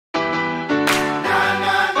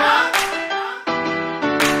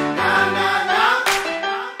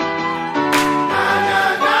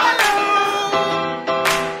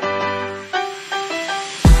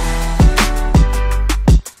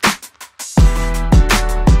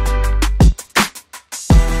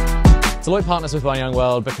Deloitte partners with One Young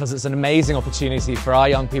World because it's an amazing opportunity for our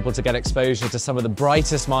young people to get exposure to some of the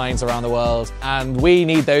brightest minds around the world. And we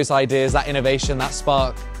need those ideas, that innovation, that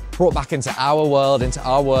spark brought back into our world, into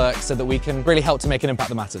our work, so that we can really help to make an impact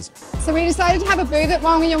that matters. So we decided to have a booth at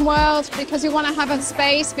One Young World because we want to have a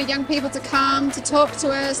space for young people to come, to talk to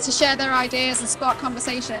us, to share their ideas and spark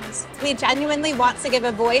conversations. We genuinely want to give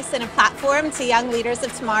a voice and a platform to young leaders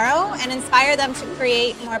of tomorrow and inspire them to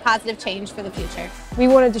create more positive change for the future. We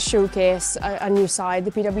wanted to showcase a new side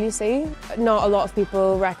of the PwC. Not a lot of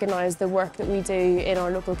people recognise the work that we do in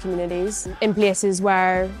our local communities. In places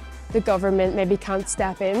where the government maybe can't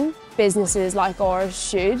step in, businesses like ours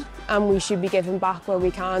should, and we should be giving back where we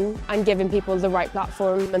can and giving people the right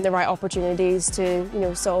platform and the right opportunities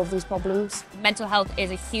to, solve these problems. Mental health is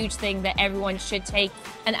a huge thing that everyone should take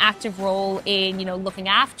an active role in, looking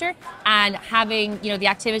after, and having, the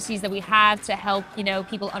activities that we have to help,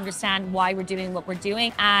 people understand why we're doing what we're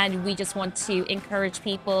doing, and we just want to encourage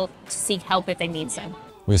people to seek help if they need some.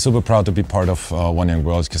 We're super proud to be part of One Young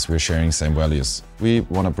World because we're sharing the same values. We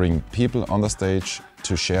want to bring people on the stage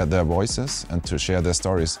to share their voices and to share their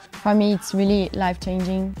stories. For me, it's really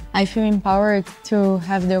life-changing. I feel empowered to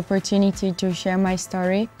have the opportunity to share my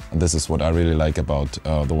story. And this is what I really like about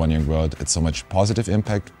the One Young World. It's so much positive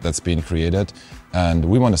impact that's being created, and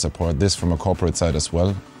we want to support this from a corporate side as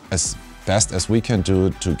well, as best as we can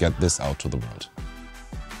do to get this out to the world.